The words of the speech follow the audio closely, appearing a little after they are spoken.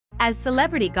As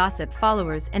celebrity gossip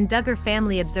followers and Duggar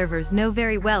family observers know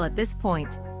very well at this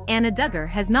point, Anna Duggar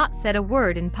has not said a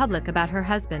word in public about her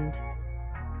husband.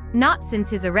 Not since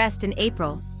his arrest in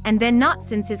April, and then not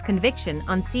since his conviction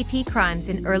on CP crimes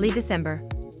in early December.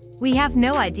 We have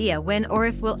no idea when or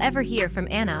if we'll ever hear from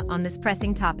Anna on this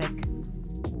pressing topic.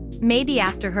 Maybe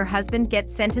after her husband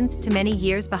gets sentenced to many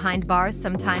years behind bars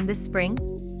sometime this spring?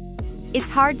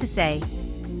 It's hard to say.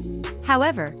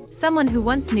 However, someone who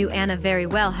once knew Anna very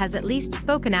well has at least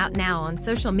spoken out now on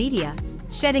social media,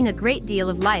 shedding a great deal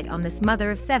of light on this mother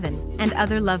of 7 and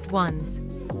other loved ones.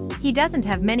 He doesn't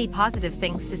have many positive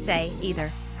things to say,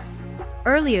 either.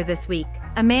 Earlier this week,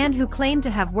 a man who claimed to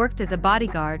have worked as a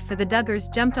bodyguard for the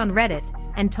Duggars jumped on Reddit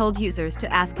and told users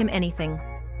to ask him anything.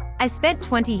 "I spent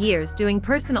 20 years doing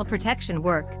personal protection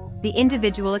work," the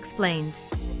individual explained.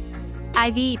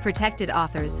 "I've protected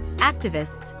authors,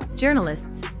 activists,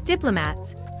 journalists,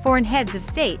 diplomats, foreign heads of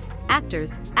state,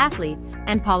 actors, athletes,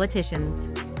 and politicians.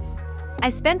 I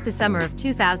spent the summer of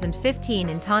 2015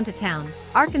 in Town,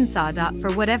 Arkansas.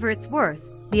 For whatever it's worth,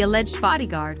 the alleged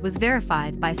bodyguard was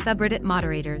verified by subreddit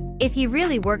moderators. If he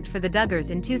really worked for the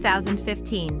Duggars in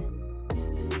 2015.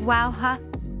 Wow, huh?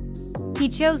 He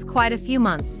chose quite a few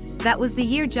months. That was the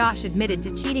year Josh admitted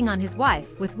to cheating on his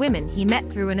wife with women he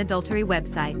met through an adultery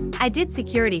website. I did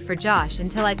security for Josh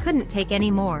until I couldn't take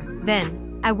any more.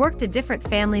 Then, I worked a different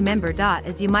family member.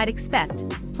 As you might expect,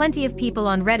 plenty of people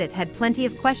on Reddit had plenty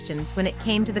of questions when it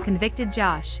came to the convicted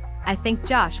Josh. I think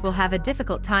Josh will have a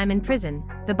difficult time in prison,"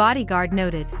 the bodyguard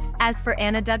noted. As for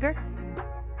Anna Duggar,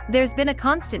 there's been a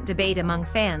constant debate among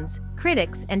fans,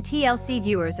 critics, and TLC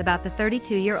viewers about the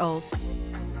 32-year-old.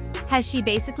 Has she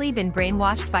basically been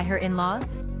brainwashed by her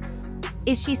in-laws?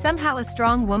 Is she somehow a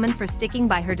strong woman for sticking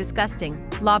by her disgusting,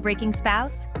 law-breaking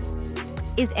spouse?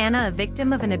 Is Anna a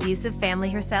victim of an abusive family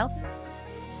herself?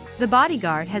 The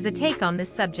bodyguard has a take on this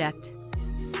subject.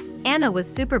 "Anna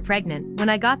was super pregnant when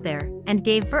I got there, and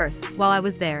gave birth while I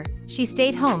was there. She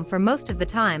stayed home for most of the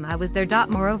time I was there.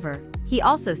 Moreover, he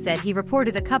also said he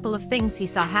reported a couple of things he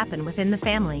saw happen within the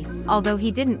family, although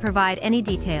he didn't provide any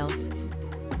details.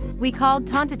 We called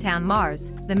Town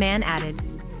Mars," the man added.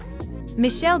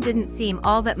 Michelle didn't seem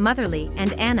all that motherly,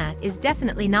 and Anna is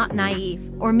definitely not naive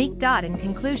or meek. In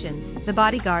conclusion, the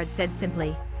bodyguard said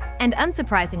simply. "And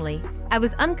unsurprisingly, I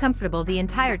was uncomfortable the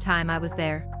entire time I was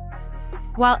there."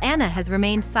 While Anna has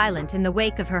remained silent in the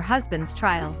wake of her husband's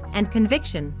trial and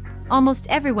conviction, almost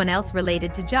everyone else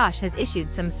related to Josh has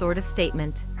issued some sort of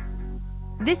statement.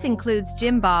 This includes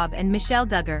Jim Bob and Michelle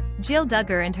Duggar, Jill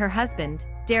Duggar and her husband,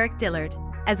 Derek Dillard,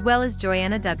 as well as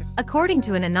Joanna Duggar. According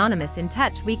to an anonymous In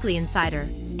Touch Weekly insider,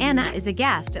 Anna is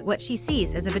aghast at what she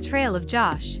sees as a betrayal of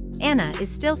Josh. Anna is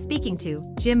still speaking to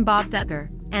Jim Bob Duggar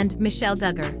and Michelle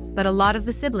Duggar, but a lot of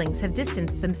the siblings have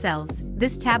distanced themselves,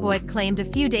 this tabloid claimed a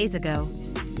few days ago.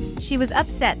 She was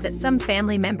upset that some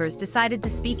family members decided to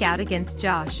speak out against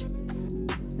Josh.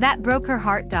 That broke her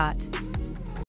heart.